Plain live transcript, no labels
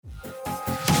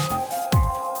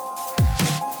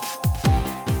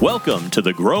Welcome to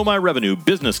the Grow My Revenue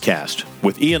Business Cast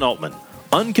with Ian Altman.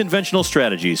 Unconventional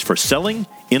strategies for selling,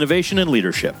 innovation, and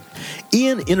leadership.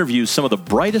 Ian interviews some of the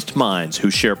brightest minds who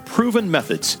share proven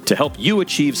methods to help you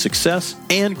achieve success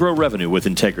and grow revenue with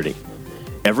integrity.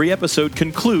 Every episode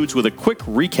concludes with a quick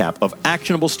recap of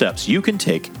actionable steps you can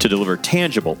take to deliver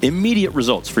tangible, immediate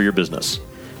results for your business.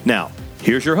 Now,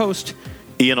 here's your host,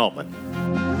 Ian Altman.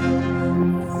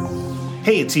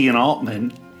 Hey, it's Ian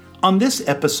Altman. On this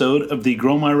episode of the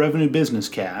Grow My Revenue Business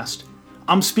Cast,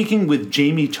 I'm speaking with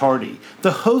Jaime Tardy,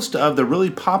 the host of the really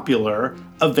popular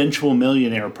Eventual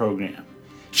Millionaire program.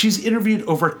 She's interviewed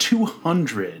over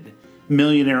 200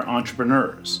 millionaire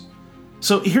entrepreneurs.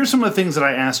 So here's some of the things that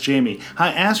I asked Jaime.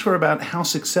 I asked her about how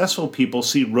successful people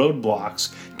see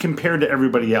roadblocks compared to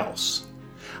everybody else.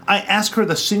 I asked her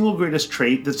the single greatest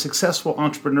trait that successful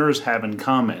entrepreneurs have in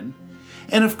common.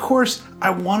 And of course,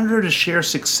 I wanted her to share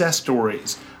success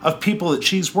stories of people that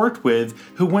she's worked with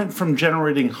who went from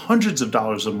generating hundreds of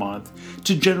dollars a month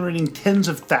to generating tens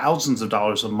of thousands of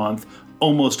dollars a month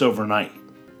almost overnight.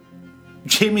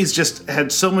 Jaime's just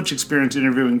had so much experience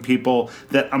interviewing people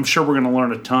that I'm sure we're going to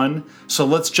learn a ton. So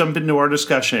let's jump into our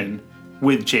discussion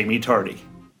with Jaime Tardy.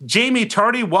 Jaime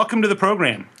Tardy, welcome to the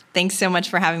program. Thanks so much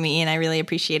for having me, Ian. I really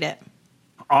appreciate it.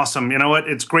 Awesome. You know what?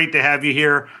 It's great to have you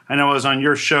here. I know I was on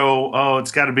your show,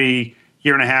 it's got to be a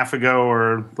year and a half ago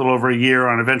or a little over a year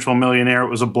on Eventual Millionaire. It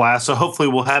was a blast. So hopefully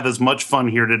we'll have as much fun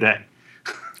here today.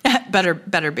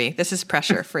 Better be. This is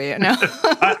pressure for you. No.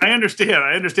 I understand.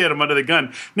 I'm under the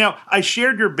gun. Now, I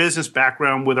shared your business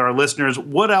background with our listeners.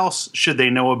 What else should they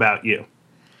know about you?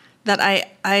 That I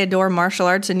adore martial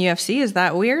arts and UFC. Is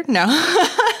that weird? No.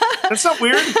 That's not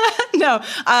weird. No.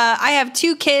 I have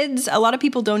 2 kids. A lot of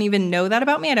people don't even know that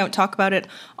about me. I don't talk about it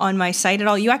on my site at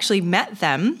all. You actually met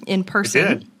them in person. I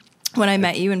did. When I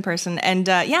met you in person. And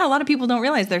a lot of people don't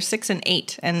realize they're 6 and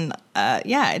 8. And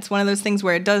it's one of those things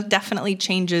where it definitely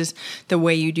changes the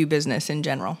way you do business in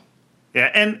general. Yeah,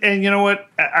 and you know what?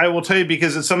 I will tell you,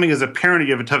 because it's something as a parent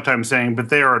you have a tough time saying, but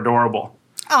they are adorable.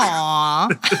 Aww.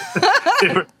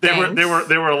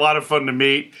 they were a lot of fun to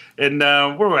meet. And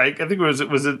where were I? I think it was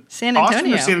San Antonio.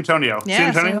 Austin or San Antonio?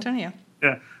 Yeah, San Antonio.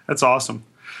 Yeah, that's awesome.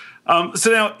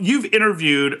 So now you've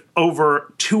interviewed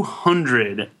over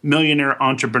 200 millionaire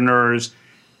entrepreneurs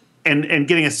and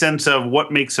getting a sense of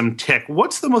what makes them tick.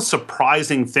 What's the most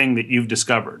surprising thing that you've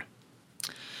discovered?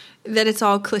 That it's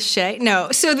all cliche? No.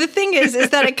 So the thing is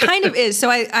that it kind of is. So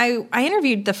I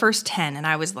interviewed the first 10 and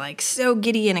I was like so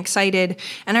giddy and excited.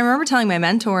 And I remember telling my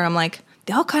mentor, I'm like,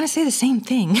 they all kind of say the same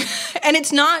thing. And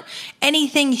it's not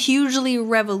anything hugely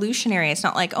revolutionary. It's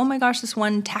not like, oh my gosh, this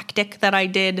one tactic that I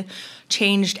did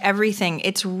changed everything.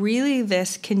 It's really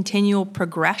this continual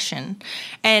progression.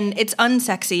 And it's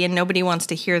unsexy and nobody wants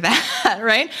to hear that,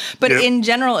 right? But in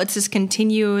general, it's this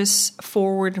continuous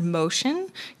forward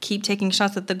motion. Keep taking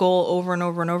shots at the goal over and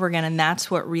over and over again. And that's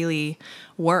what really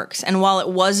works. And while it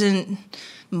wasn't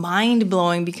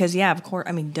mind-blowing because, of course,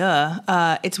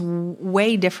 it's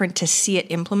way different to see it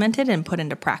implemented and put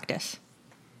into practice.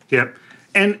 Yep.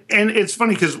 And it's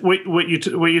funny because what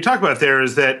you talk about there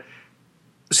is that,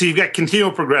 so you've got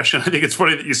continual progression. I think it's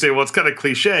funny that you say, well, it's kind of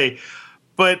cliche,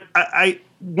 but I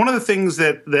one of the things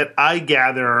that I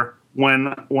gather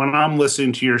when I'm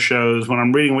listening to your shows, when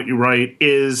I'm reading what you write,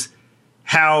 is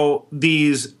how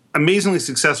these amazingly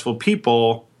successful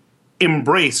people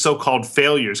embrace so-called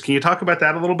failures. Can you talk about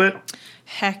that a little bit?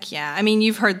 Heck yeah. I mean,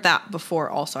 you've heard that before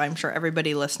also. I'm sure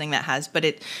everybody listening that has,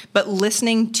 but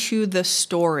listening to the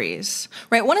stories,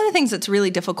 right? One of the things that's really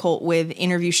difficult with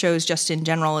interview shows just in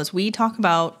general is we talk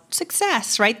about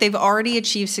success, right? They've already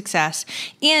achieved success.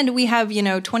 And we have,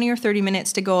 20 or 30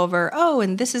 minutes to go over,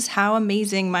 and this is how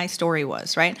amazing my story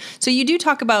was, right? So you do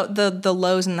talk about the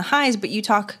lows and the highs, but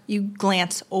you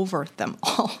glance over them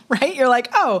all, right? You're like,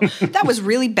 that was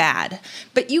really bad.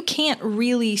 But you can't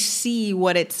really see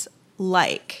what it's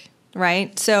like,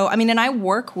 right? So, and I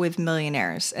work with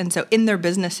millionaires and so in their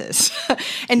businesses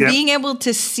and being able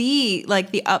to see like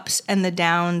the ups and the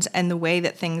downs and the way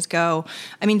that things go.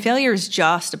 Failure is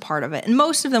just a part of it. And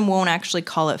most of them won't actually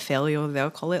call it failure.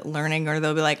 They'll call it learning, or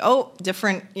they'll be like,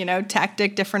 different,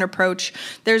 tactic, different approach.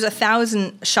 There's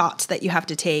 1,000 shots that you have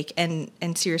to take. And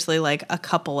seriously, like a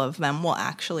couple of them will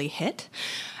actually hit.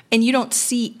 And you don't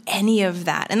see any of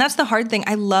that. And that's the hard thing.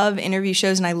 I love interview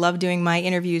shows and I love doing my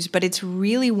interviews, but it's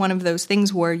really one of those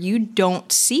things where you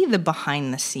don't see the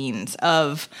behind the scenes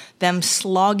of them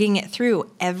slogging it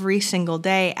through every single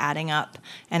day, adding up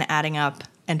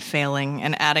and and failing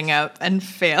and adding up and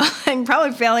failing,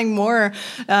 probably failing more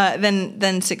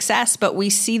than success, but we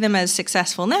see them as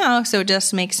successful now, so it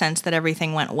just makes sense that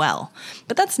everything went well.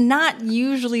 But that's not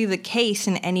usually the case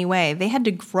in any way. They had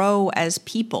to grow as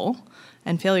people,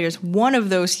 and failure is one of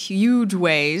those huge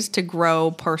ways to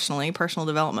grow personally, personal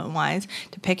development-wise,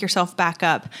 to pick yourself back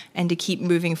up and to keep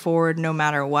moving forward no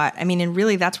matter what. I mean, and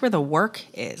really that's where the work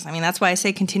is. I mean, that's why I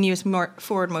say continuous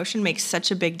forward motion makes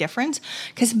such a big difference,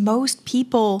 because most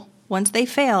people, once they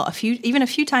fail even a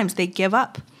few times, they give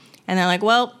up. And they're like,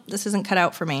 well, this isn't cut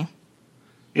out for me.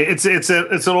 It's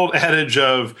an old adage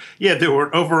of, they were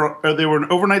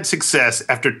an overnight success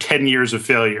after 10 years of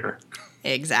failure.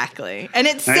 Exactly. And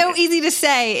it's so easy to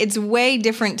say. It's way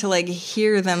different to like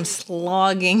hear them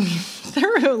slogging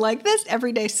through like this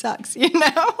every day sucks, you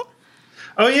know?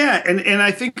 Oh, yeah. And I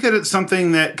think that it's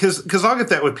something that, because I'll get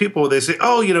that with people, they say,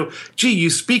 oh, gee, you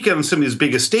speak on some of these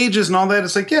biggest stages and all that.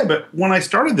 It's like, yeah, but when I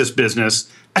started this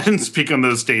business, I didn't speak on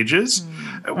those stages.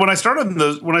 When I started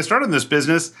in this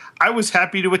business, I was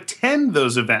happy to attend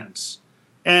those events.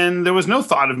 And there was no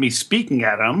thought of me speaking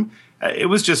at them. It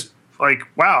was just like,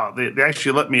 wow, they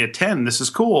actually let me attend. This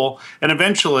is cool. And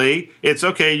eventually it's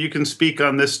okay, you can speak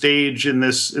on this stage in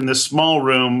this small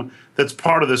room that's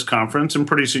part of this conference, and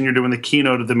pretty soon you're doing the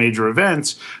keynote of the major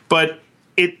events. But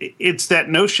it's that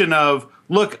notion of,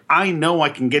 look, I know I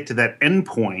can get to that end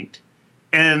point.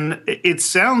 And it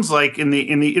sounds like in the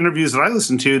interviews that I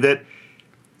listen to that,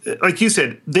 like you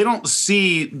said, they don't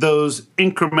see those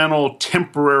incremental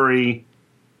temporary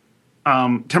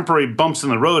bumps in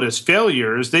the road as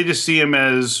failures. They just see them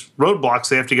as roadblocks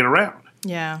they have to get around.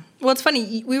 Yeah. Well, it's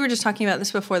funny. We were just talking about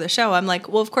this before the show. I'm like,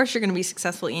 well, of course you're going to be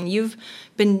successful, Ian. You've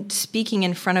been speaking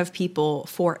in front of people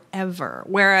forever,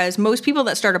 whereas most people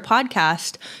that start a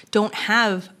podcast don't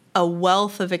have a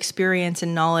wealth of experience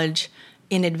and knowledge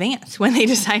in advance when they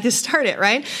decide to start it,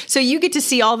 right? So you get to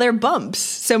see all their bumps.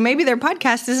 So maybe their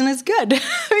podcast isn't as good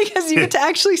because you get to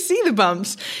actually see the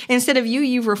bumps. Instead of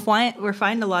you've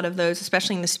refined a lot of those,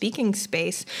 especially in the speaking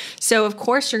space. So of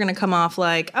course you're going to come off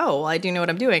like, oh, well, I do know what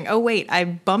I'm doing. Oh, wait, I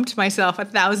bumped myself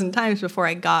 1,000 times before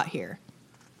I got here.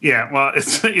 Yeah, well,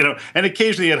 it's and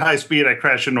occasionally at high speed I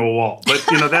crash into a wall, but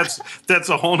that's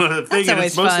a whole other thing, and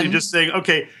it's mostly fun. Just saying,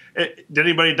 okay, did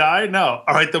anybody die? No,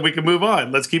 all right, then we can move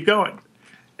on. Let's keep going.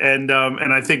 And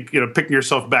I think picking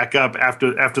yourself back up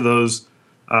after those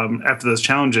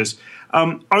challenges.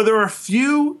 Are there a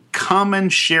few common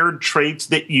shared traits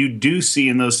that you do see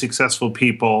in those successful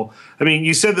people? I mean,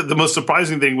 you said that the most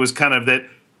surprising thing was kind of that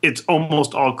it's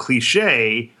almost all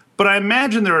cliche, but I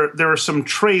imagine there are some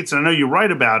traits, and I know you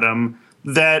write about them,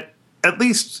 that at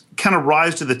least kind of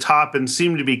rise to the top and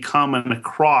seem to be common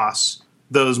across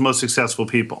those most successful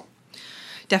people.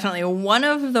 Definitely. One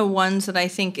of the ones that I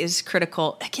think is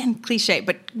critical, again, cliche,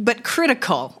 but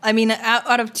critical. I mean,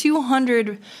 out of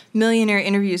 200 millionaire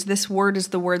interviews, this word is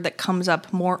the word that comes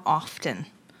up more often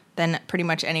than pretty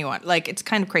much anyone. Like, it's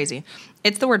kind of crazy.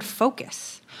 It's the word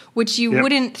focus, which you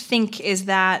wouldn't think is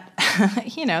that,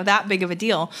 that big of a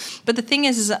deal. But the thing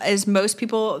is most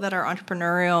people that are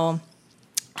entrepreneurial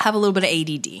have a little bit of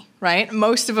ADD, right?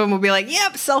 Most of them will be like,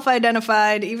 yep,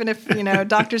 self-identified, even if,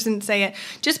 doctors didn't say it,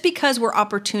 just because we're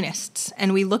opportunists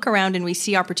and we look around and we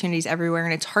see opportunities everywhere,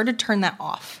 and it's hard to turn that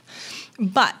off.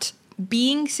 But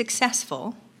being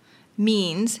successful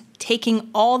means taking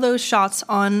all those shots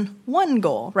on one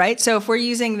goal, right? So if we're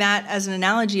using that as an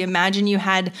analogy, imagine you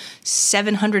had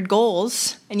 700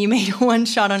 goals and you made one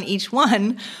shot on each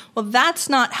one. Well, that's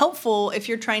not helpful if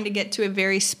you're trying to get to a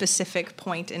very specific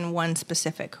point in one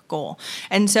specific goal.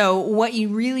 And so what you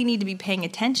really need to be paying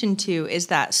attention to is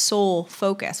that sole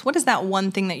focus. What is that one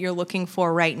thing that you're looking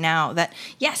for right now that,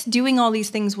 yes, doing all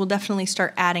these things will definitely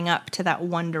start adding up to that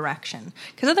one direction?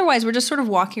 Because otherwise we're just sort of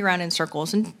walking around in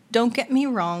circles. And don't get me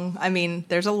wrong, I mean,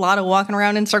 there's a lot of walking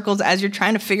around in circles as you're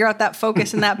trying to figure out that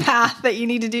focus and that path that you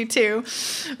need to do too,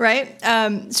 right?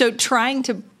 So trying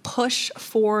to push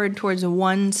forward towards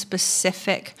one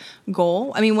specific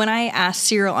goal. I mean, when I ask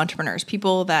serial entrepreneurs,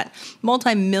 people that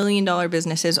multi-million-dollar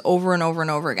businesses over and over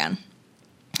and over again,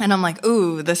 and I'm like,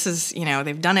 ooh, this is,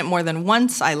 they've done it more than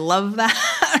once. I love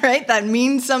that, right? That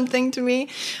means something to me.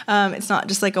 It's not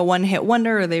just like a one-hit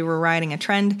wonder or they were riding a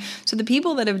trend. So the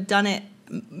people that have done it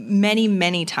many,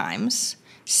 many times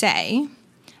say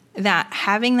that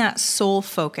having that sole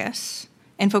focus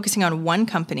and focusing on one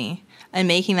company and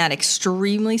making that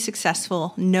extremely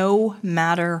successful no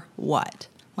matter what,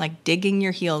 like digging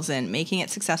your heels in, making it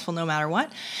successful no matter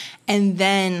what, and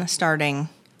then starting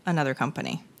another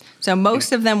company. So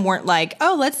most of them weren't like,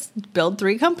 oh, let's build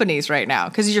 3 companies right now,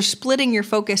 because you're splitting your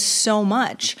focus so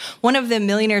much. One of the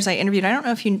millionaires I interviewed, I don't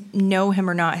know if you know him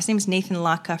or not. His name is Nathan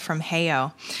Laka from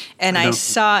Heyo. And I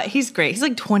saw, he's great. He's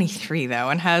like 23 though,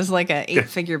 and has like a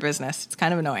 8-figure business. It's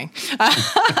kind of annoying.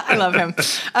 I love him.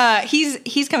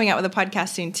 He's coming out with a podcast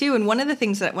soon too. And one of the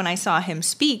things that when I saw him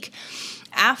speak,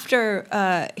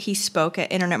 after he spoke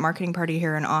at Internet Marketing Party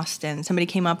here in Austin, somebody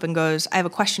came up and goes, I have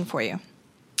a question for you.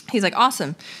 He's like,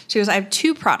 awesome. She goes, I have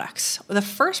 2 products. The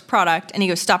first product, and he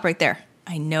goes, stop right there.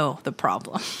 I know the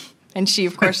problem. And she,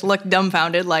 of course, looked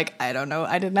dumbfounded, like, I don't know.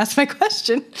 I didn't ask my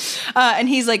question. And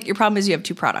he's like, your problem is you have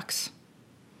 2 products.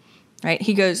 Right?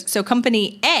 He goes, so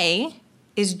company A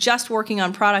is just working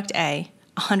on product A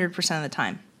 100% of the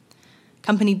time.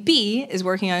 Company B is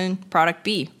working on product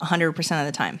B 100% of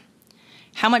the time.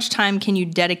 How much time can you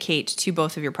dedicate to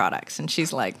both of your products? And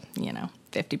she's like,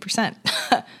 50%.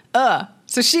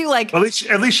 So she like... At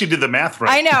least she did the math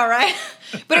right. I know, right?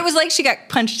 But it was like she got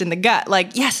punched in the gut.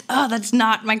 Like, yes, that's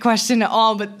not my question at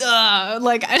all, but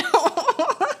like, I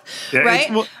don't... Yeah,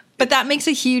 right? But that makes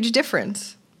a huge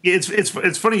difference.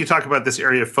 It's funny you talk about this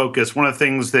area of focus. One of the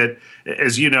things that,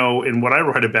 as you know, in what I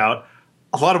write about,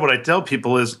 a lot of what I tell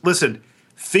people is, listen,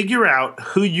 figure out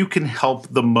who you can help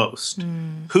the most,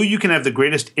 who you can have the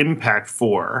greatest impact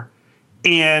for,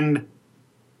 and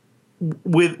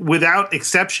without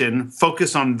exception,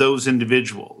 focus on those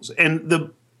individuals. And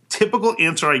the typical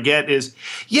answer I get is,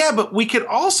 yeah, but we could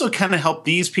also kind of help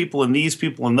these people and these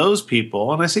people and those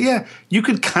people. And I say, yeah, you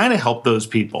could kind of help those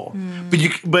people.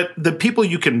 But the people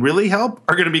you can really help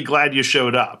are going to be glad you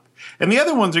showed up. And the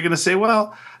other ones are going to say,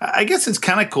 well, I guess it's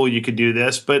kind of cool you could do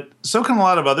this, but so can a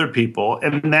lot of other people.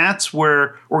 And that's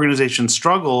where organizations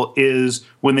struggle, is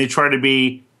when they try to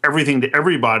be everything to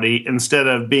everybody instead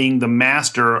of being the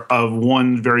master of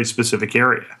one very specific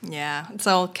area. Yeah, it's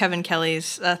all Kevin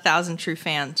Kelly's 1,000 True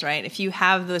Fans, right? If you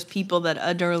have those people that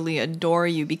utterly adore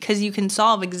you because you can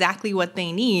solve exactly what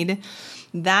they need,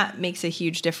 that makes a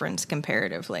huge difference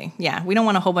comparatively. Yeah, we don't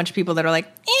want a whole bunch of people that are like,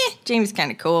 Jamie's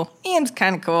kind of cool, Ian's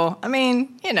kind of cool. I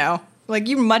mean, like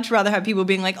you'd much rather have people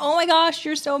being like, oh my gosh,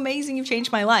 you're so amazing, you've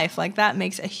changed my life. Like that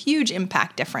makes a huge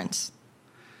impact difference.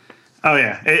 Oh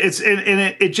yeah,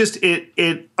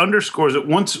 it underscores it.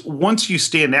 Once you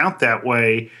stand out that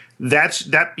way,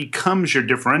 that becomes your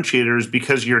differentiators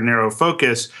because you're narrow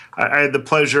focus. I had the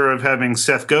pleasure of having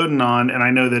Seth Godin on, and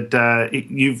I know that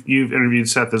you've interviewed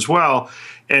Seth as well.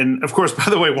 And of course, by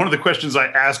the way, one of the questions I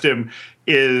asked him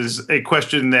is a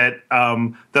question that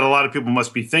that a lot of people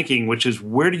must be thinking, which is,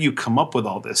 where do you come up with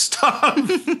all this stuff?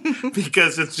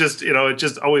 Because it's just, it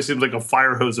just always seems like a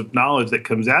fire hose of knowledge that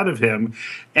comes out of him.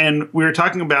 And we were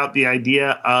talking about the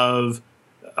idea of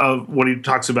what he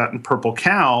talks about in Purple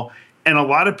Cow, and a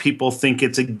lot of people think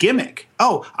it's a gimmick.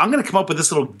 Oh, I'm going to come up with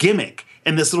this little gimmick,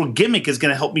 and this little gimmick is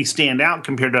going to help me stand out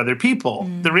compared to other people.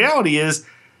 The reality is,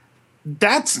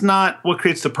 that's not what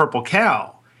creates the Purple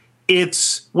Cow.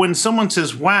 It's when someone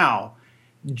says, wow,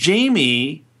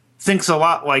 Jamie thinks a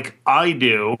lot like I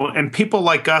do, and people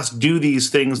like us do these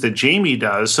things that Jamie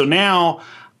does. So now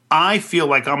I feel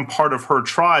like I'm part of her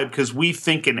tribe because we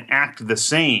think and act the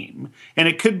same. And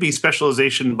it could be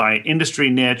specialization by industry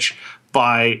niche,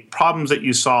 by problems that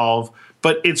you solve,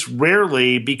 but it's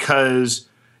rarely because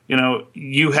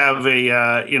you have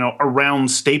a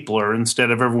round stapler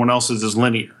instead of everyone else's is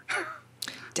linear.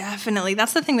 Definitely.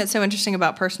 That's the thing that's so interesting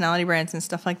about personality brands and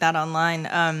stuff like that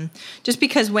online. Just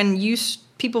because when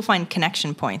people find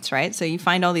connection points, right? So you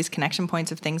find all these connection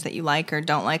points of things that you like or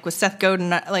don't like. With Seth Godin,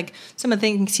 like some of the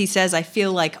things he says, I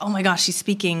feel like, oh my gosh, he's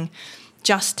speaking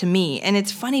just to me. And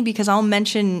it's funny because I'll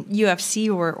mention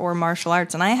UFC or martial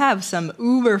arts, and I have some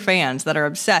uber fans that are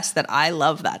obsessed that I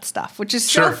love that stuff, which is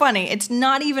so funny. It's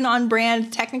not even on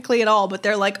brand technically at all, but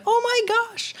they're like, oh my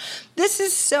gosh, this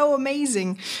is so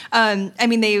amazing. I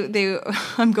mean,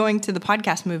 I'm going to the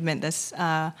podcast movement this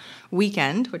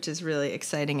weekend, which is really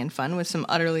exciting and fun with some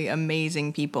utterly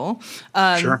amazing people.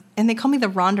 And they call me the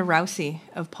Ronda Rousey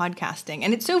of podcasting.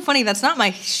 And it's so funny. That's not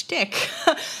my shtick,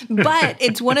 but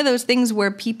it's one of those things where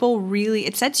people really,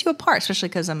 it sets you apart, especially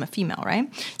because I'm a female, right?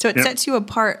 So it sets you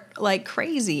apart like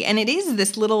crazy. And it is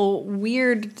this little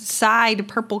weird side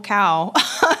Purple Cow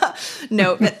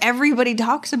note that everybody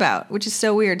talks about, which is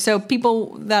so weird. So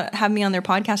people that have me on their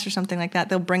podcast or something like that,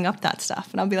 they'll bring up that stuff.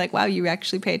 And I'll be like, wow, you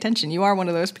actually pay attention. You are one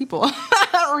of those people. I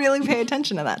don't really pay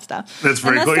attention to that stuff. That's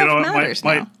very cool.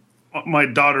 My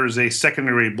daughter is a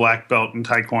secondary black belt in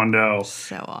Taekwondo.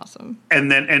 So awesome.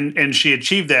 And then and she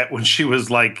achieved that when she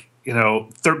was like,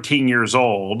 13 years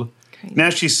old. Now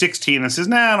she's 16 and says,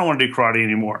 nah, I don't want to do karate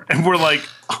anymore. And we're like,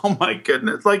 oh my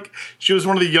goodness. Like, she was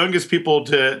one of the youngest people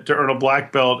to earn a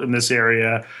black belt in this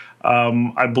area.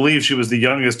 I believe she was the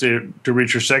youngest to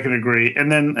reach her second degree.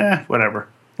 And then, whatever.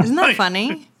 Isn't that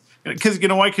funny? Because you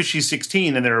know why? Because she's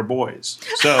 16 and there are boys.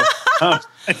 So I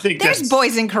think there's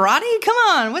boys in karate. Come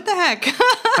on, what the heck?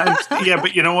 Yeah,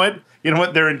 but you know what?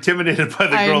 They're intimidated by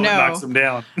the girl that knocks them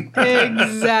down.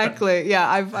 Exactly. Yeah,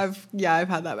 I've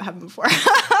had that happen before.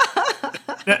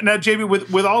 Now, Jamie,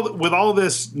 with all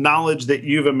this knowledge that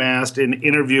you've amassed in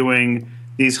interviewing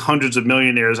these hundreds of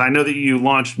millionaires, I know that you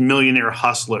launched Millionaire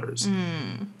Hustlers.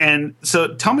 And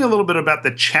so tell me a little bit about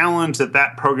the challenge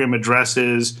that program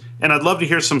addresses. And I'd love to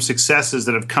hear some successes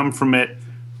that have come from it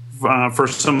for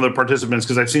some of the participants,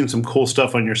 because I've seen some cool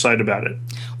stuff on your site about it.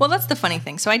 Well, that's the funny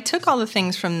thing. So I took all the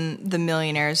things from the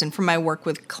millionaires and from my work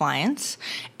with clients,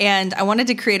 and I wanted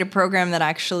to create a program that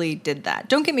actually did that.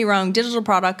 Don't get me wrong, digital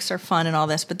products are fun and all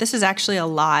this, but this is actually a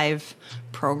live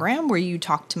program where you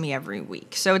talk to me every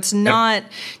week. So it's not,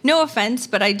 no offense,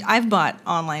 but I've bought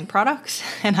online products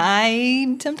and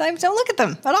I sometimes don't look at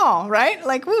them at all, right?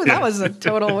 Like, ooh, that was a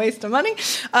total waste of money.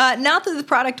 Not that the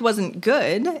product wasn't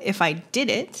good if I did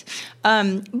it.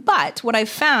 But what I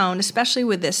found, especially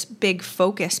with this big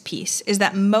focus piece, is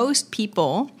that most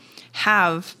people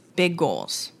have big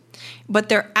goals, but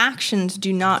their actions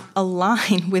do not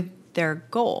align with their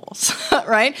goals,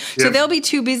 right? Yeah. So they'll be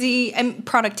too busy and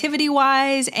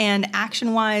productivity-wise and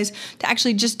action-wise to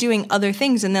actually just doing other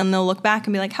things, and then they'll look back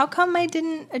and be like, how come I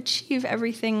didn't achieve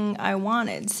everything I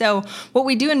wanted? So what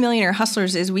we do in Millionaire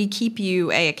Hustlers is we keep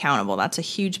you accountable. That's a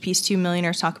huge piece too.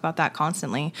 Millionaires talk about that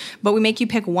constantly. But we make you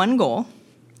pick one goal,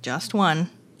 just one.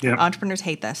 Yep. Entrepreneurs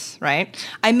hate this, right?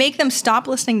 I make them stop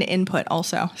listening to input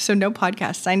also. So no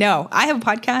podcasts. I know. I have a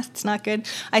podcast. It's not good.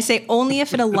 I say only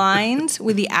if it aligns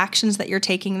with the actions that you're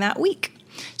taking that week.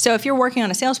 So if you're working on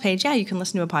a sales page, yeah, you can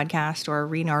listen to a podcast or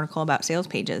read an article about sales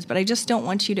pages, but I just don't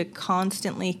want you to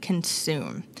constantly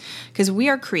consume, because we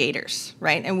are creators,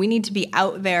 right? And we need to be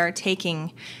out there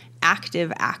taking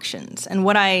active actions. And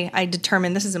what I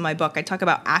determine, this is in my book, I talk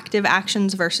about active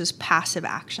actions versus passive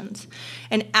actions.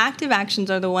 And active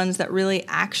actions are the ones that really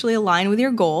actually align with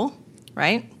your goal,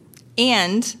 right?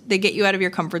 And they get you out of your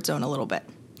comfort zone a little bit.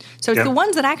 So it's the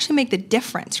ones that actually make the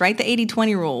difference, right? The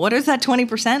 80-20 rule. What is that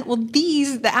 20%? Well,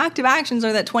 the active actions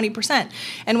are that 20%.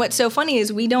 And what's so funny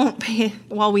is we don't pay,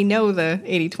 while we know the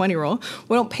 80-20 rule,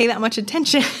 we don't pay that much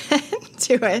attention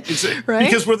to it, right?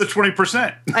 Because we're the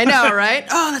 20%. I know, right?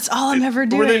 Oh, that's all I'm ever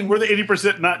doing. We're the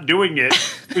 80% not doing it.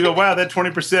 We go, wow, that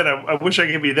 20%, I wish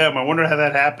I could be them. I wonder how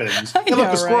that happens. Hey,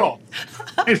 look, a squirrel.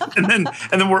 Right? and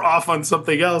then we're off on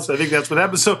something else. I think that's what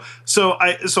happens. So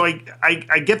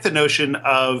I get the notion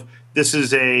of this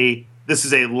is a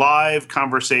live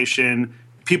conversation.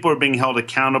 People are being held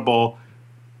accountable.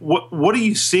 What are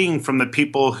you seeing from the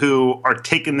people who are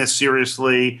taking this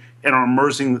seriously and are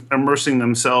immersing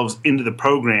themselves into the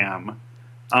program?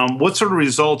 What sort of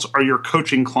results are your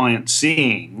coaching clients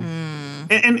seeing?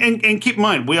 And keep in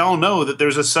mind, we all know that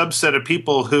there's a subset of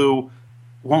people who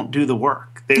won't do the work.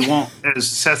 They won't, as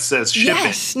Seth says, ship it.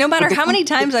 Yes, no matter how many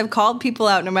times I've called people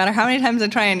out, no matter how many times I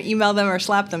try and email them or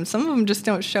slap them, some of them just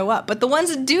don't show up. But the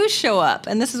ones that do show up,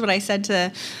 and this is what I said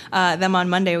to them on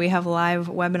Monday, we have a live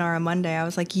webinar on Monday. I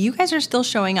was like, you guys are still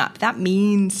showing up. That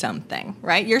means something,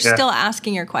 right? You're still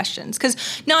asking your questions.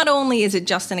 Because not only is it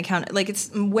just an account, like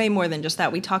it's way more than just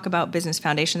that. We talk about Business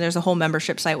Foundation. There's a whole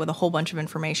membership site with a whole bunch of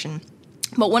information.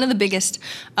 But one of the biggest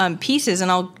pieces,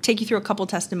 and I'll take you through a couple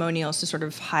testimonials to sort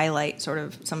of highlight sort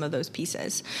of some of those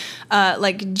pieces.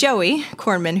 Like Joey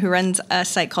Kornman, who runs a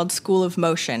site called School of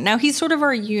Motion. Now, he's sort of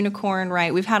our unicorn,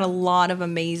 right? We've had a lot of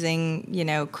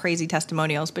amazing, crazy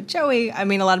testimonials. But Joey, I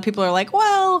mean, a lot of people are like,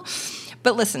 well...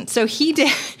 But listen, so he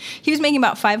was making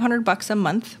about $500 a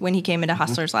month when he came into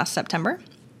Hustlers last September.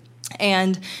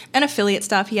 And affiliate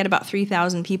stuff, he had about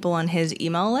 3,000 people on his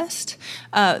email list.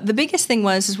 The biggest thing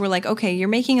is we're like, okay, you're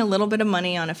making a little bit of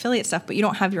money on affiliate stuff, but you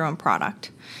don't have your own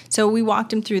product. So we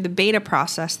walked him through the beta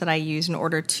process that I use in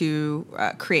order to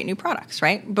create new products,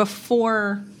 right?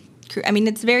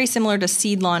 It's very similar to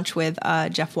Seed Launch with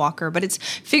Jeff Walker, but it's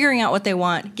figuring out what they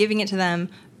want, giving it to them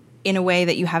in a way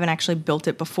that you haven't actually built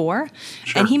it before.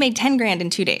 Sure. And he made $10,000 in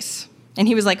 2 days. And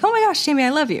he was like, oh my gosh, Jamie, I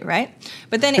love you, right?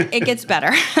 But then it gets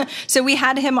better. So we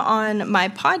had him on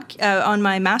my on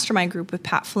my mastermind group with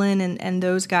Pat Flynn and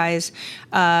those guys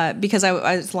because I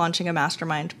was launching a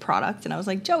mastermind product. And I was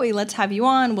like, Joey, let's have you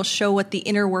on. We'll show what the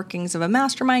inner workings of a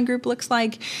mastermind group looks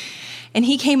like. And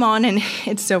he came on, and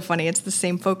it's so funny. It's the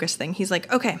same focus thing. He's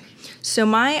like, okay, so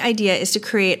my idea is to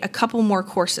create a couple more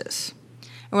courses.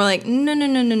 And we're like,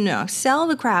 no. Sell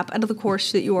the crap out of the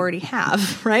course that you already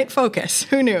have, right? Focus.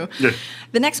 Who knew? Yeah.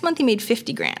 The next month he made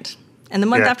 50 grand. And the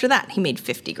month after that, he made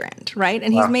 50 grand, right?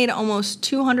 And he's made almost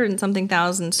 200 and something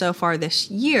thousand so far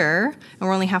this year. And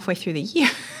we're only halfway through the year.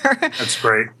 That's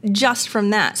great. Just from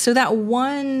that. So that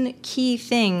one key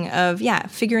thing of,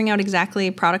 figuring out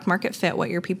exactly product market fit, what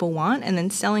your people want, and then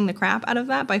selling the crap out of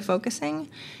that by focusing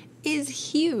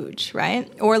is huge,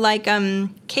 right? Or like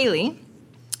Kaylee.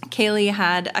 Kaylee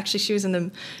had, actually she was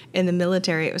in the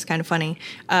military. It was kind of funny.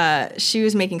 She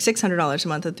was making $600 a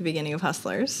month at the beginning of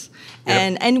Hustlers.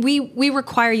 Yep. And we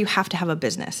require you have to have a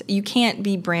business. You can't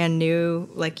be brand new.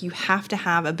 Like you have to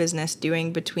have a business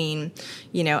doing between,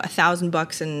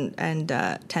 $1,000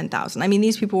 and 10,000. I mean,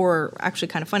 these people were actually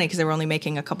kind of funny because they were only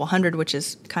making a couple hundred, which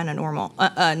is kind of normal,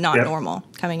 normal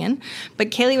coming in. But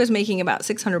Kaylee was making about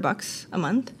 $600 a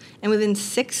month. And within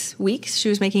 6 weeks, she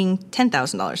was making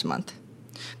 $10,000 a month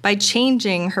by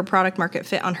changing her product market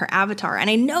fit on her avatar.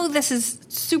 And I know this is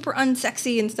super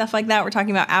unsexy and stuff like that. We're talking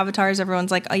about avatars.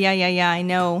 Everyone's like, oh, yeah, I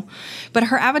know. But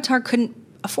her avatar couldn't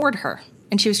afford her.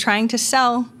 And she was trying to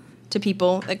sell to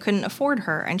people that couldn't afford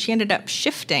her. And she ended up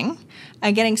shifting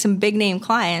and getting some big name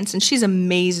clients. And she's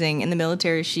amazing in the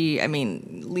military.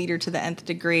 Leader to the nth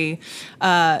degree. So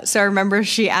I remember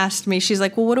she asked me, she's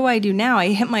like, well, what do I do now? I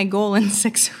hit my goal in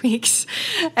 6 weeks.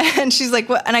 And she's like,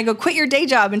 what? And I go, quit your day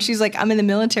job. And she's like, I'm in the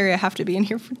military. I have to be in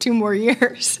here for 2 more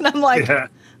years. And I'm like,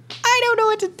 I don't know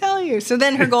what to tell you. So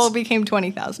then her goal became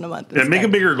 $20,000 a month. Yeah, make a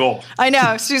bigger goal. I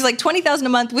know. So she's like $20,000 a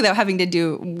month without having to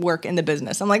do work in the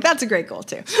business. I'm like, that's a great goal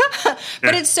too.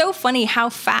 But it's so funny how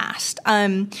fast.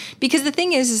 Because the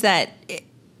thing is that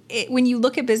when you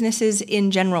look at businesses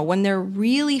in general, when they're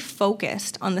really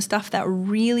focused on the stuff that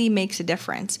really makes a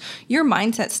difference, your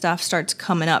mindset stuff starts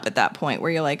coming up at that point where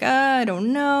you're like, I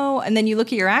don't know. And then you look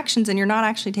at your actions and you're not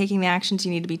actually taking the actions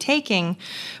you need to be taking.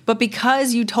 But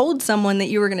because you told someone that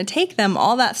you were going to take them,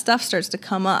 all that stuff starts to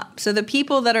come up. So the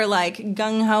people that are like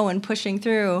gung-ho and pushing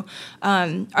through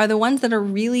are the ones that are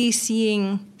really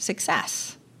seeing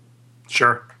success.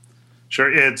 Sure.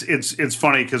 It's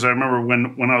funny because I remember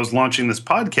when I was launching this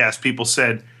podcast, people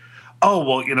said, oh,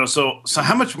 well, so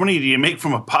how much money do you make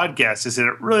from a podcast? I said,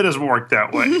 it really doesn't work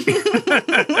that way.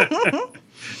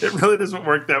 It really doesn't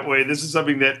work that way. This is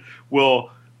something that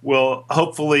will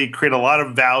hopefully create a lot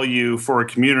of value for a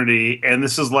community. And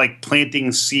this is like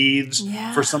planting seeds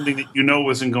for something that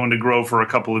wasn't going to grow for a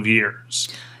couple of years.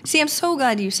 See, I'm so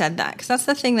glad you said that because that's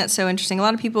the thing that's so interesting. A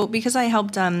lot of people, because I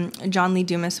helped John Lee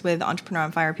Dumas with Entrepreneur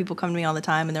on Fire, people come to me all the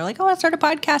time and they're like, oh, I start a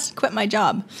podcast and quit my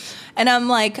job. And I'm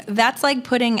like, that's like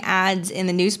putting ads in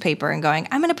the newspaper and going,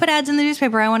 I'm going to put ads in the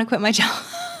newspaper. I want to quit my job.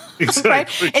 Exactly.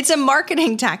 Right? It's a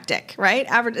marketing tactic, right?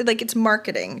 It's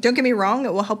marketing. Don't get me wrong.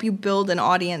 It will help you build an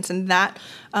audience and that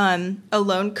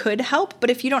alone could help. But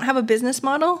if you don't have a business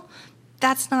model,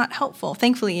 that's not helpful.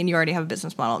 Thankfully, and you already have a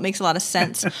business model. It makes a lot of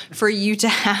sense for you to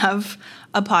have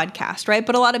a podcast, right?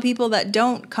 But a lot of people that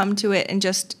don't come to it and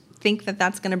just think that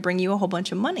that's going to bring you a whole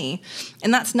bunch of money.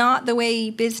 And that's not the way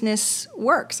business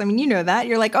works. I mean, you know that.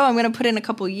 You're like, oh, I'm going to put in a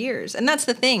couple years. And that's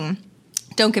the thing.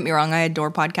 Don't get me wrong. I adore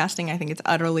podcasting. I think it's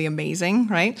utterly amazing,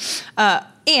 right?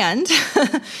 And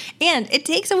it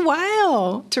takes a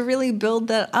while to really build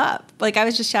that up. Like I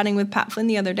was just chatting with Pat Flynn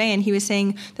the other day, and he was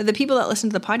saying that the people that listen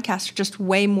to the podcast are just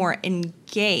way more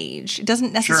engaged. It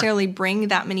doesn't necessarily bring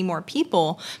that many more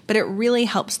people, but it really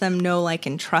helps them know, like,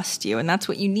 and trust you. And that's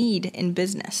what you need in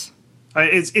business.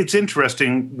 It's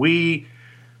interesting. We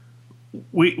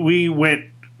went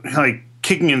like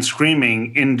kicking and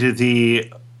screaming into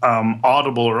the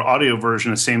Audible or audio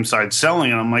version of Same Side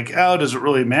Selling, and I'm like, oh, does it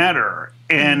really matter?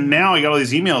 And now I got all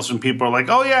these emails from people who are like,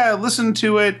 oh yeah, I listened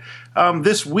to it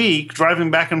this week driving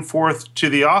back and forth to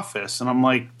the office. And I'm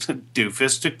like,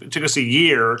 doofus, took us a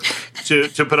year to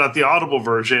put out the Audible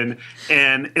version.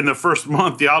 And in the first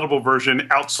month, the Audible version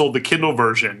outsold the Kindle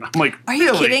version. I'm like, are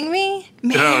you kidding me?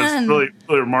 Man. It's really,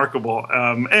 really remarkable.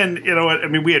 And you know what? I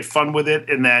mean, we had fun with it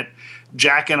in that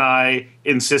Jack and I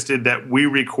insisted that we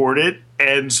record it,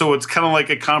 and so it's kind of like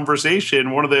a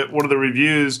conversation. One of the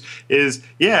reviews is,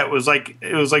 it was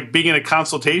like being in a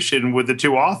consultation with the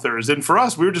two authors, and for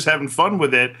us, we were just having fun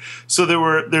with it. So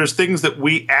there's things that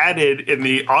we added in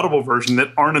the Audible version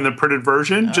that aren't in the printed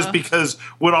version, just because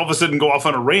we'd all of a sudden go off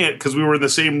on a rant because we were in the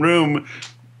same room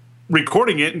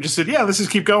recording it and just said, yeah, let's just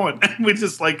keep going. And we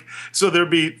just so there'd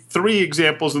be 3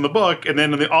 examples in the book, and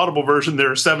then in the Audible version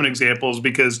there are 7 examples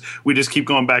because we just keep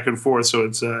going back and forth. So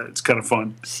it's kind of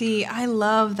fun. See, I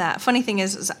love that. Funny thing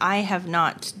is I have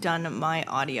not done my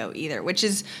audio either, which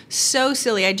is so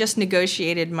silly. I just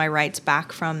negotiated my rights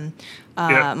back from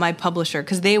my publisher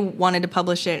because they wanted to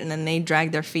publish it and then they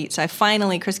dragged their feet. So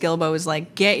Chris Guillebeau was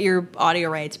like, get your audio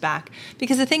rights back.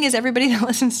 Because the thing is, everybody that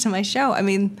listens to my show, I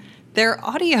mean, they're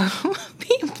audio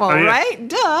people, right?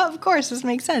 Duh, of course, this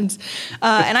makes sense.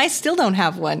 And I still don't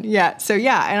have one yet. So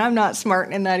and I'm not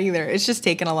smart in that either. It's just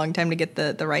taken a long time to get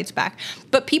the rights back.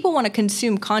 But people want to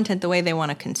consume content the way they want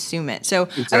to consume it. So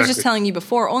I was just telling you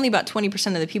before, only about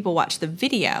 20% of the people watch the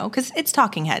video because it's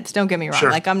talking heads, don't get me wrong.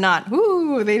 Sure. Like I'm not,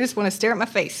 they just want to stare at my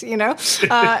face,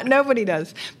 Nobody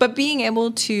does. But being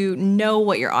able to know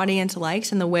what your audience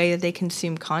likes and the way that they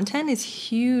consume content is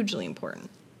hugely important.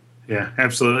 Yeah,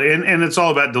 absolutely. And it's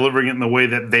all about delivering it in the way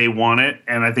that they want it.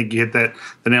 And I think you hit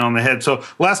the nail on the head. So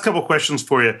last couple questions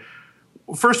for you.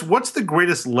 First, what's the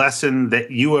greatest lesson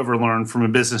that you ever learned from a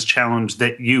business challenge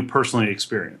that you personally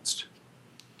experienced?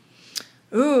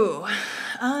 Ooh.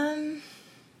 I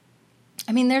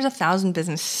mean, there's 1,000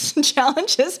 business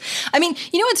challenges. I mean,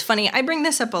 what's funny? I bring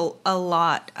this up a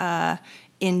lot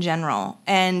in general.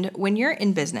 And when you're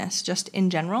in business, just in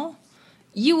general,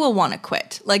 you will want to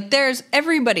quit. Like there's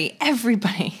everybody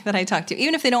that I talk to,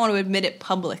 even if they don't want to admit it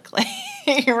publicly,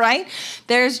 right?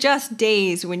 There's just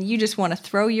days when you just want to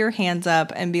throw your hands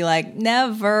up and be like,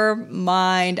 never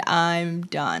mind, I'm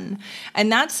done.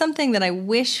 And that's something that I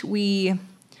wish we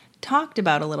talked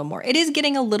about a little more. It is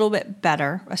getting a little bit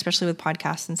better, especially with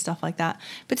podcasts and stuff like that.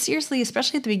 But seriously,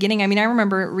 especially at the beginning, I mean, I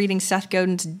remember reading Seth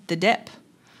Godin's The Dip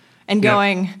and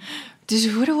going,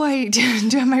 what do I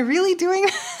do? Am I really doing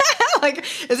that? Like,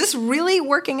 is this really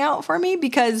working out for me?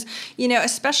 Because,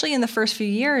 especially in the first few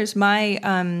years, my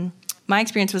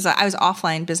experience was I was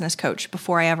offline business coach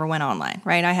before I ever went online,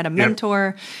 right? I had a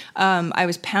mentor. I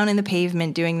was pounding the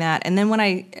pavement doing that. And then when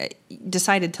I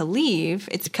decided to leave,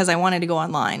 it's because I wanted to go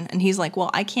online. And he's like, well,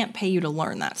 I can't pay you to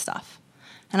learn that stuff.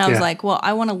 And I was like, well,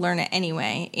 I want to learn it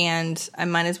anyway, and I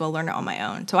might as well learn it on my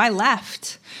own. So I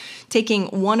left, taking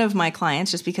one of my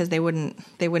clients just because they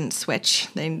wouldn't switch.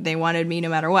 They wanted me no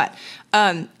matter what.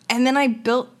 And then I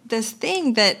built this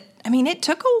thing that, I mean, it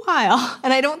took a while,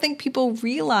 and I don't think people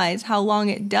realize how long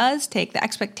it does take, the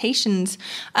expectations.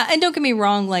 And don't get me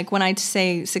wrong, like when I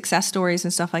say success stories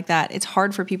and stuff like that, it's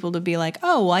hard for people to be like,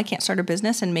 oh, well, I can't start a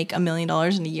business and make $1 million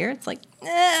in a year. It's like,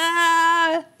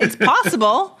 it's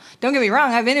possible. Don't get me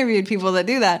wrong. I've interviewed people that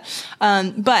do that.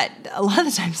 But a lot of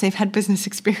the times they've had business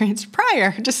experience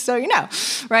prior, just so you know,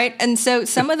 right? And so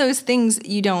some of those things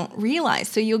you don't realize.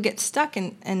 So you'll get stuck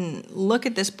and look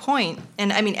at this point.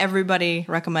 And I mean, everybody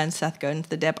recommends Seth Godin's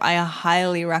The Dip. I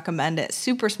highly recommend it.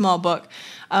 Super small book.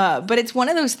 But it's one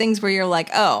of those things where you're like,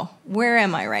 oh, where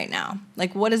am I right now?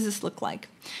 Like, what does this look like?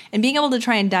 And being able to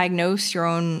try and diagnose your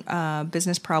own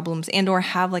business problems and or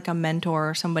have like a mentor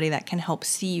or somebody that can help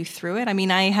see you through it. I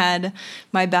mean, I had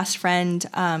my best friend,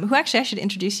 who actually I should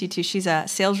introduce you to. She's a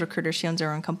sales recruiter. She owns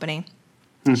her own company.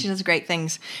 She does great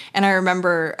things. And I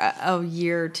remember a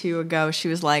year or two ago, she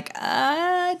was like,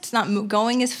 it's not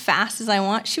going as fast as I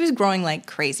want. She was growing like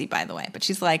crazy, by the way. But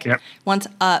she's like, wants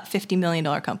a $50 million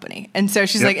company. And so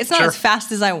she's like, it's not as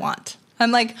fast as I want.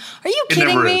 I'm like, are you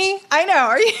kidding me? I know.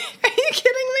 Are you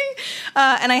kidding me?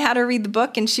 And I had her read the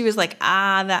book, and she was like,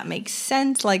 that makes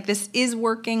sense. Like, this is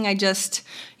working. I just,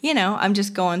 I'm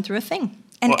just going through a thing.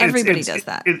 And everybody does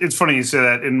that. It's funny you say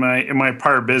that. In my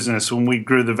prior business, when we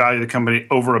grew the value of the company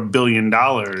over $1 billion,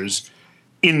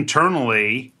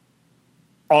 internally,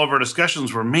 all of our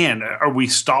discussions were, man, are we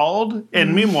stalled?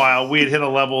 And meanwhile, we had hit a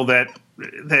level that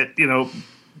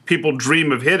people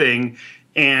dream of hitting.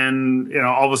 And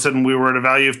all of a sudden, we were at a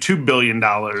value of $2 billion,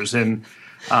 and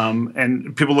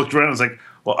people looked around and was like,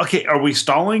 "Well, okay, are we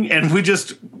stalling?" And we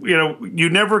just, you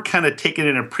never kind of take it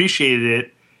and appreciated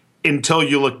it until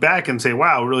you look back and say,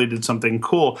 "Wow, we really did something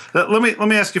cool." Let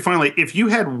me ask you finally, if you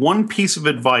had one piece of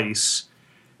advice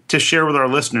to share with our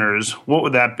listeners, what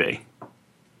would that be?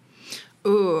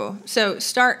 Ooh, so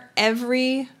start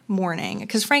every morning,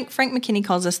 because Frank McKinney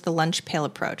calls this the lunch pail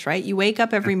approach, right? You wake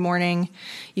up every morning,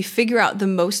 you figure out the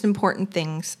most important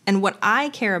things. And what I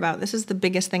care about, this is the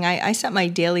biggest thing, I set my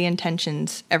daily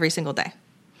intentions every single day.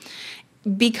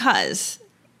 Because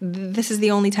this is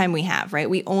the only time we have, right?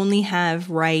 We only have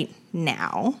right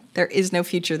now. There is no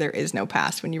future. There is no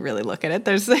past when you really look at it.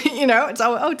 There's,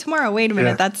 it's tomorrow. Wait a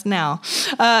minute. That's now.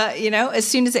 As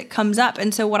soon as it comes up.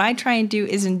 And so what I try and do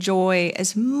is enjoy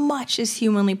as much as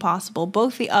humanly possible,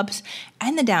 both the ups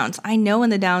and the downs. I know in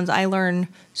the downs I learn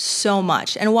so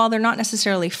much. And while they're not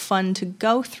necessarily fun to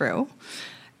go through,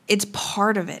 it's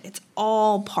part of it. It's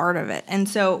all part of it. And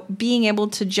so being able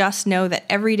to just know that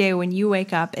every day when you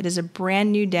wake up, it is a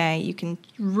brand new day. You can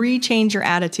rechange your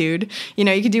attitude. You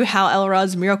can do Hal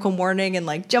Elrod's Miracle Morning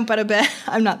and jump out of bed.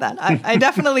 I'm not that. I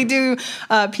definitely do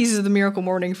pieces of the Miracle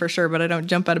Morning for sure, but I don't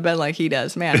jump out of bed like he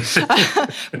does, man.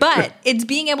 But it's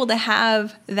being able to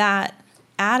have that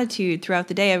attitude throughout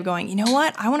the day of going, you know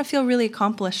what? I want to feel really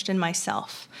accomplished in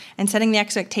myself, and setting the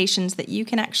expectations that you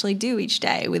can actually do each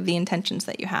day with the intentions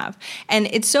that you have. And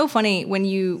it's so funny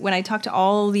when I talk to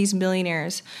all these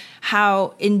millionaires,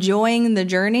 how enjoying the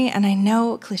journey, and I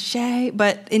know cliche,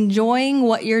 but enjoying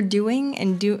what you're doing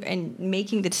and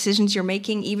making the decisions you're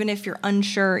making, even if you're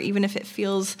unsure, even if it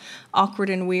feels awkward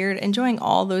and weird, enjoying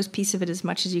all those pieces of it as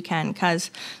much as you can.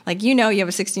 Because you have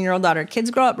a 16-year-old daughter.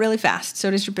 Kids grow up really fast. So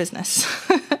does your business.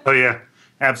 Oh, yeah.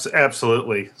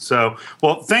 Absolutely. So,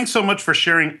 well, thanks so much for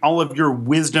sharing all of your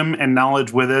wisdom and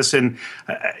knowledge with us. And,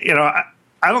 I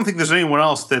don't think there's anyone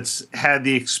else that's had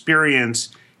the experience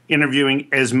interviewing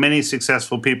as many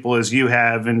successful people as you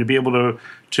have, and to be able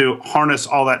to harness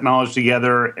all that knowledge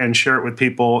together and share it with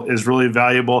people is really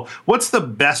valuable. What's the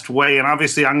best way, and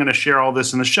obviously I'm going to share all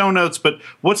this in the show notes, but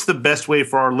what's the best way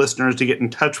for our listeners to get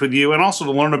in touch with you and also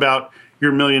to learn about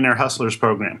your Millionaire Hustlers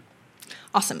program?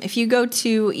 Awesome. If you go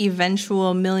to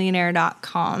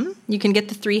eventualmillionaire.com, you can get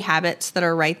the 3 habits that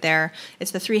are right there.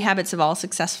 It's the 3 habits of all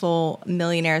successful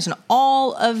millionaires, and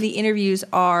all of the interviews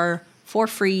are for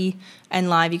free and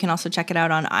live. You can also check it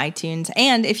out on iTunes.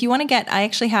 And if you want to I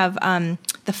actually have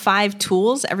the 5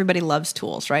 tools. Everybody loves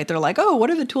tools, right? They're like, oh, what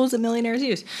are the tools that millionaires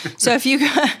use? So if you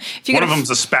one of them's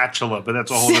a spatula, but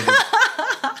that's a whole different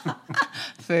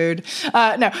food.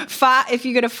 If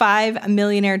you go to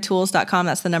 5millionairetools.com,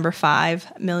 that's the number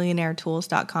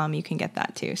 5millionairetools.com, you can get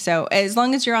that too. So as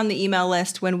long as you're on the email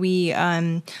list when we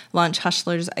launch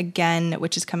Hustlers again,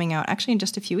 which is coming out actually in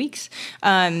just a few weeks,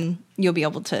 you'll be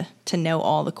able to know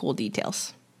all the cool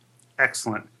details.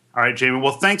 Excellent. All right, Jamie.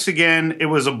 Well, thanks again. It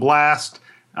was a blast.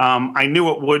 I knew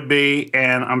it would be,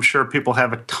 and I'm sure people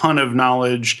have a ton of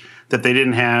knowledge that they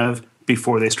didn't have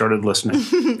before they started listening.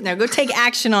 Now go take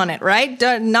action on it, right?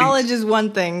 Knowledge is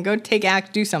one thing. Go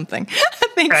do something.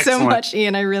 Thanks Excellent. So much,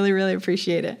 Ian. I really, really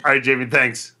appreciate it. All right, Jamie,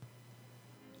 thanks.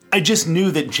 I just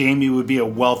knew that Jamie would be a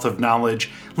wealth of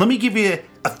knowledge. Let me give you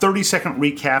a 30-second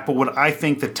recap of what I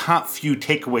think the top few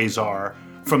takeaways are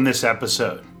from this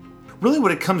episode. Really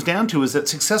what it comes down to is that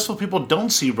successful people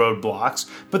don't see roadblocks,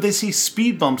 but they see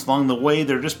speed bumps along the way.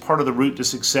 They're just part of the route to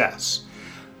success.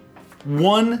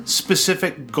 One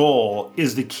specific goal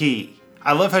is the key.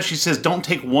 I love how she says don't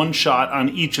take one shot on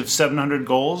each of 700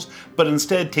 goals, but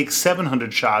instead take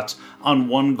 700 shots on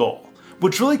one goal,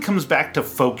 which really comes back to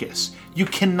focus. You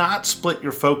cannot split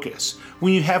your focus.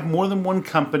 When you have more than one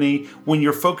company, when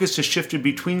your focus is shifted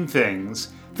between things,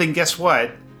 then guess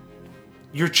what?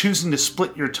 You're choosing to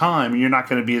split your time and you're not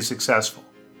going to be as successful.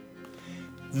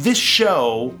 This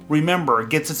show, remember,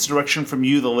 gets its direction from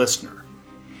you, the listener.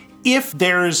 If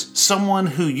there's someone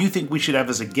who you think we should have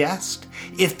as a guest,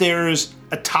 if there's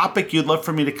a topic you'd love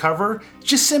for me to cover,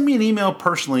 just send me an email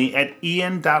personally at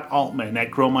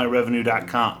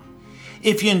ian.altman@growmyrevenue.com.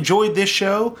 If you enjoyed this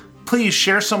show, please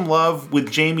share some love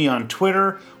with Jamie on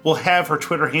Twitter. We'll have her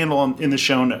Twitter handle in the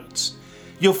show notes.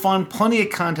 You'll find plenty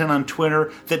of content on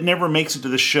Twitter that never makes it to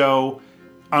the show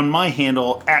on my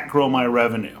handle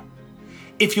 @growmyrevenue.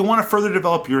 If you want to further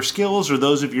develop your skills or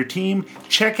those of your team,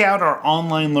 check out our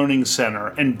online learning center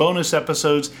and bonus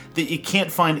episodes that you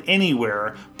can't find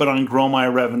anywhere but on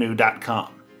growmyrevenue.com.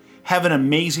 Have an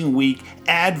amazing week,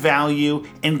 add value,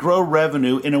 and grow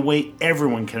revenue in a way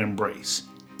everyone can embrace,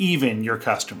 even your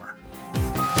customer.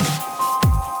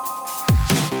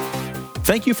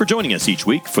 Thank you for joining us each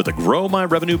week for the Grow My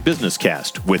Revenue Business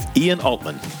Cast with Ian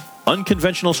Altman.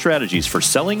 Unconventional strategies for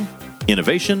selling,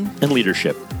 innovation, and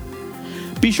leadership.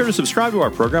 Be sure to subscribe to our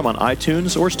program on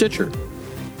iTunes or Stitcher.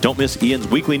 Don't miss Ian's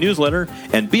weekly newsletter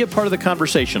and be a part of the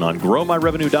conversation on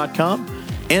growmyrevenue.com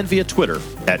and via Twitter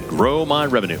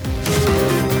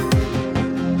 @growmyrevenue.